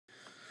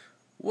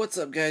What's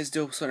up, guys?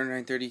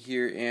 Dope930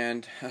 here,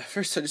 and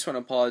first I just want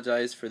to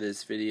apologize for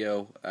this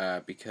video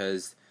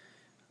because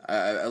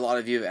a lot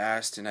of you have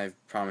asked, and I've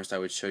promised I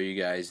would show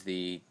you guys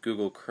the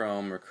Google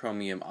Chrome or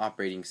Chromium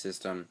operating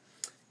system,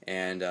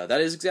 and that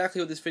is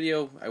exactly what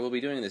I will be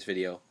doing in this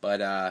video,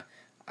 but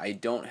I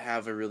don't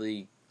have a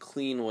really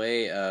clean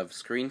way of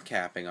screen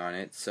capping on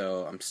it,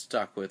 so I'm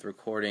stuck with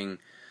recording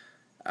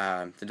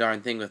the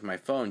darn thing with my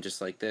phone just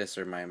like this,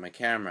 or my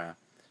camera.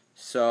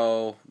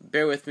 So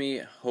bear with me.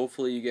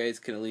 Hopefully you guys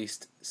can at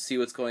least see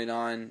what's going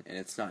on and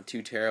it's not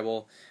too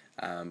terrible.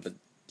 But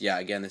yeah,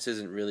 again, this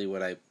isn't really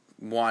what I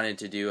wanted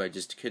to do. I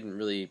just couldn't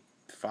really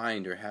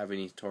find or have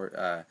any sort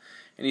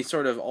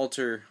of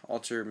alter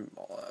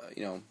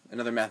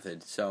another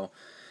method. So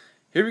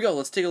here we go.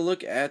 Let's take a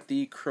look at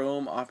the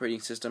Chrome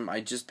operating system. I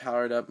just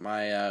powered up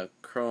my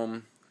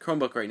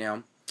Chromebook right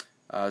now.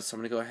 So I'm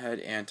gonna go ahead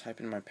and type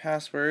in my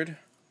password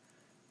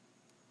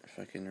if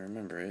I can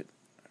remember it.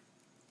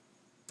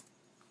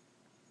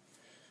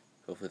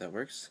 Hopefully that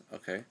works.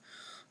 Okay.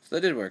 So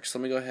that did work. So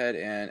let me go ahead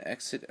and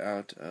exit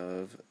out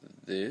of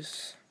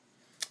this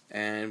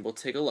and we'll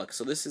take a look.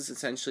 So this is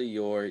essentially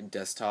your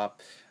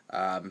desktop.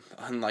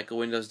 Unlike a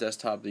Windows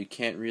desktop, you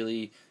can't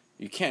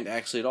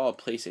actually at all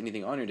place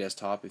anything on your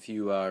desktop. If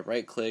you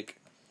right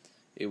click,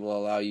 it will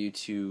allow you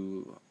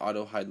to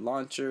auto hide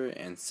launcher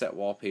and set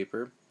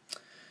wallpaper.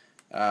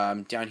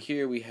 Down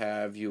here we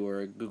have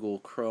your Google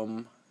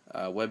Chrome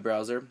web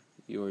browser,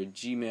 your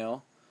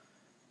Gmail,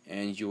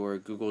 and your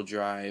Google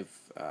Drive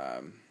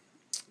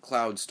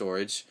cloud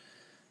storage.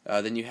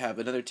 Then you have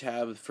another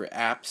tab for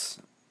apps,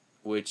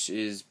 which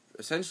is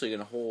essentially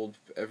going to hold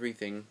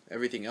everything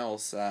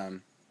else,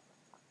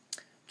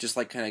 just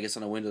like kind of, I guess,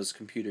 on a Windows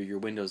computer, your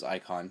Windows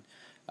icon.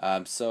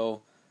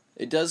 So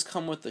it does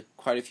come with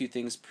quite a few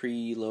things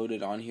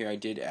preloaded on here. I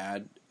did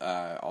add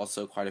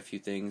also quite a few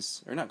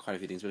things, or not quite a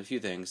few things, but a few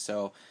things.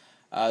 So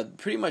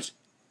pretty much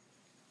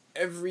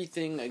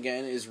everything,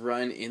 again, is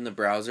run in the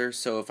browser.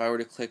 So if I were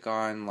to click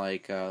on,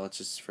 like, let's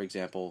just, for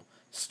example,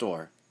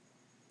 store.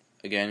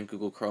 Again,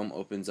 Google Chrome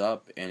opens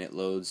up and it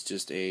loads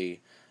just the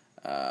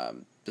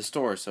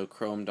store. So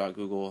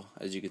chrome.google,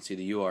 as you can see,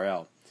 the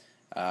URL.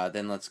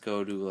 Then let's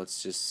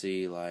just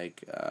see,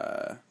 like,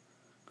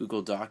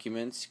 Google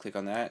Documents. Click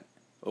on that.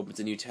 Opens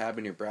a new tab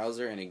in your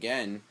browser and,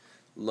 again,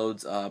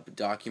 loads up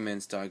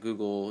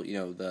documents.google,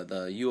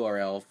 the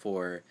URL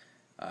for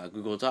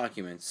Google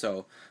Documents.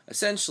 So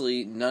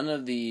essentially, none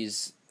of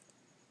these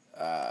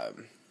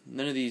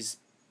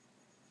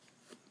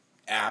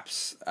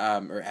apps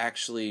are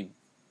actually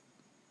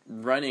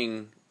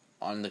running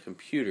on the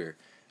computer.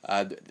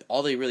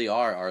 All they really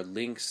are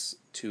links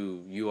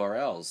to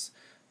URLs,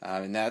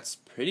 and that's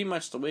pretty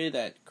much the way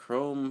that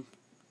Chrome,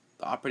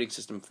 the operating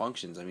system,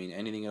 functions. I mean,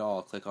 anything at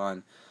all. Click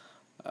on,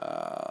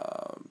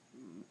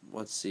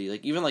 let's see,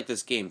 like even like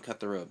this game,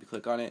 Cut the Rope. You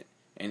click on it,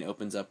 and it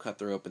opens up Cut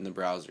the Rope in the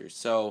browser.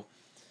 So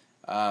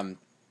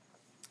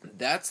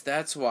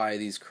that's why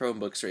these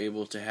Chromebooks are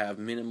able to have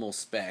minimal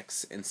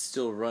specs and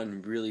still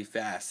run really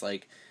fast.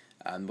 Like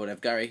what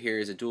I've got right here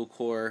is a dual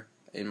core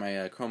in my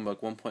Chromebook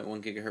 1.1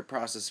 gigahertz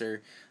processor,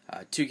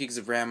 2 gigs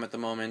of RAM at the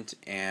moment,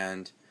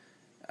 and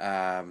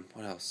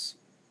what else?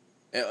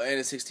 And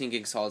a 16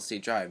 gig solid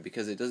state drive,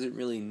 because it doesn't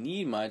really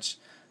need much,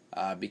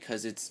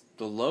 because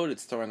the load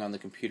it's throwing on the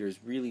computer is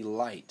really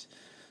light.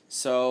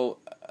 So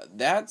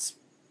that's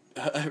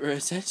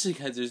essentially,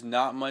 guys, there's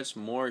not much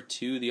more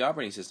to the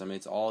operating system.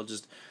 It's all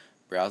just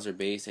browser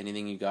based.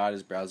 Anything you got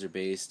is browser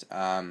based.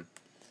 Down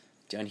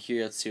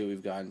here, let's see what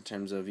we've got in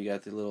terms of, you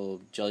got the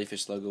little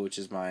jellyfish logo, which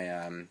is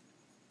my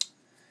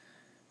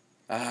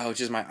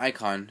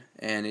icon,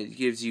 and it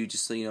gives you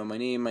just, my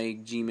name, my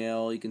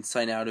Gmail. You can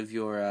sign out of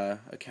your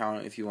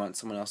account if you want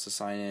someone else to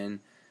sign in.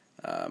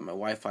 My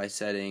Wi-Fi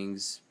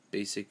settings,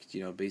 basic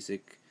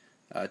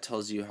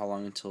tells you how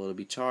long until it'll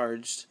be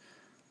charged.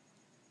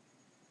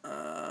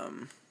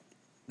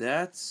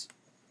 That's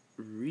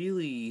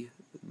really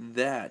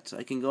that.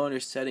 I can go under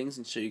settings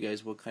and show you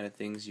guys what kind of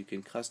things you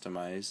can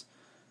customize.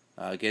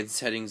 Again,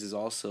 settings is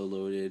also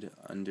loaded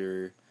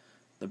under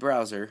the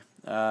browser.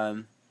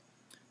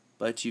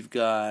 But you've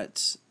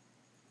got,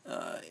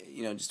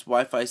 just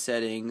Wi-Fi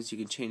settings. You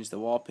can change the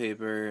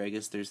wallpaper. I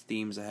guess there's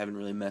themes. I haven't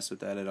really messed with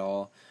that at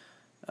all.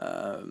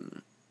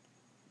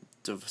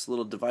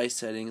 Little device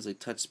settings like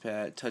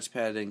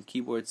touchpad and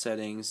keyboard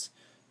settings.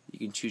 You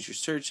can choose your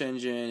search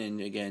engine,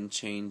 and again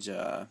change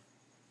up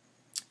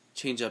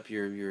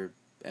your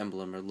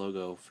emblem or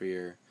logo for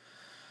your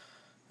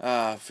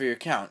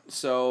account.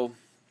 So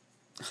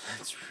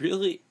that's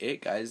really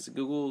it, guys.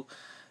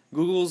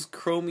 Google's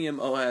Chromium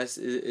OS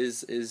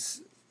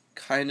is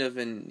kind of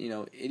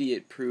an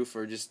idiot proof,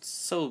 or just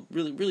so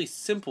really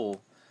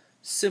simple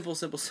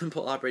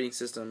operating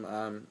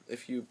system.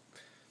 If you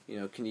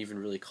can even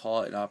really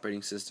call it an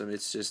operating system,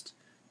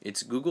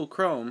 it's Google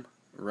Chrome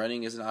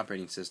running as an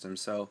operating system.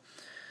 So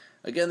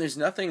again, there's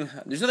nothing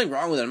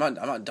wrong with it. I'm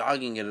not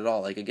dogging it at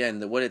all. Like,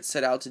 again, what it's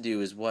set out to do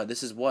is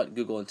what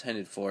Google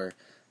intended for.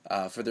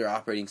 for their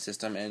operating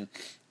system, and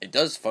it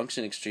does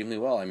function extremely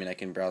well. I mean, I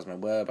can browse my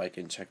web, I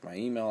can check my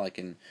email, I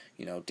can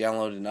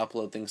download and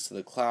upload things to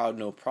the cloud,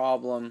 no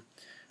problem.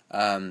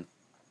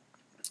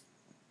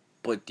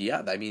 But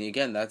yeah, I mean,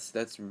 again,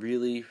 that's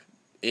really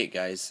it,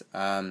 guys.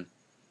 I'm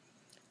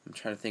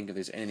trying to think if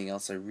there's anything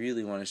else I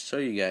really want to show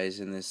you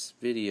guys in this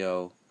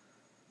video.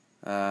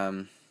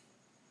 No,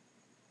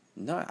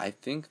 I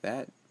think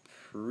that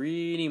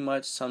pretty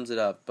much sums it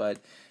up. But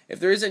if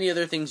there is any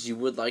other things you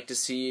would like to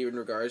see in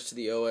regards to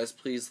the OS,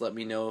 please let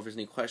me know if there's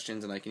any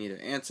questions, and I can either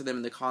answer them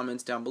in the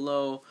comments down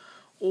below,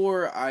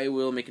 or I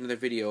will make another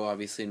video,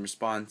 obviously, in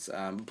response.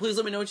 But please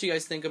let me know what you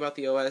guys think about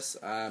the OS.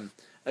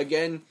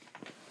 Again,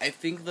 I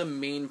think the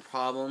main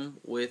problem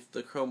with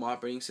the Chrome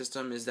operating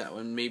system is that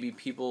when maybe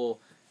people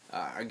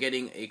are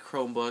getting a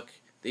Chromebook,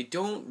 they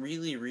don't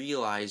really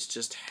realize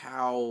just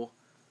how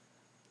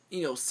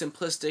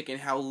simplistic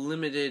and how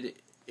limited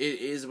it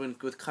is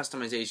with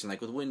customization.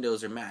 Like with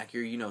Windows or Mac,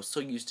 you're so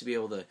used to be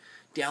able to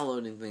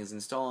downloading things,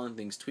 installing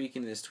things,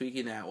 tweaking this,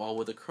 tweaking that. While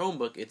with a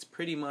Chromebook, it's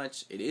pretty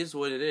much, it is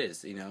what it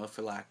is.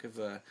 For lack of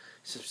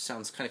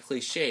sounds kind of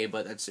cliche,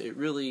 but it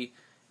really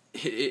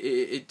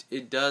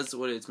it does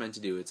what it's meant to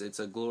do. It's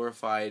a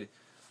glorified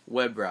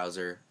web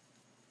browser.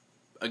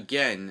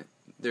 Again,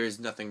 there's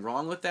nothing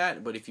wrong with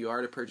that, but if you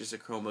are to purchase a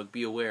Chromebook,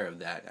 be aware of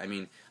that. I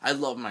mean, I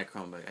love my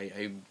Chromebook.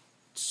 I'm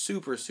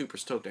super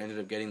stoked I ended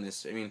up getting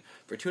this. I mean,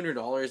 for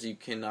 $200, you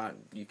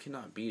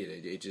cannot beat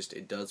it.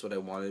 It does what I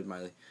wanted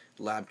my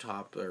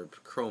laptop or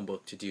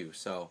Chromebook to do.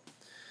 So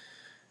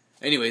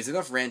anyways,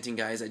 enough ranting,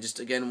 guys. I just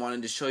again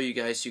wanted to show you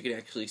guys so you can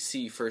actually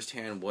see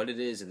firsthand what it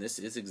is, and this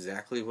is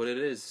exactly what it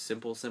is.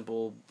 Simple,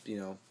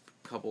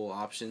 couple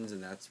options,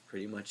 and that's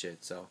pretty much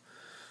it. So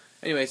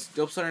anyways,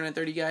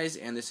 Dopestar930, guys,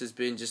 and this has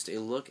been just a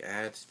look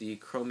at the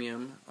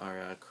Chromium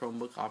or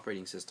Chromebook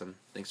operating system.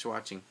 Thanks for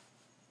watching.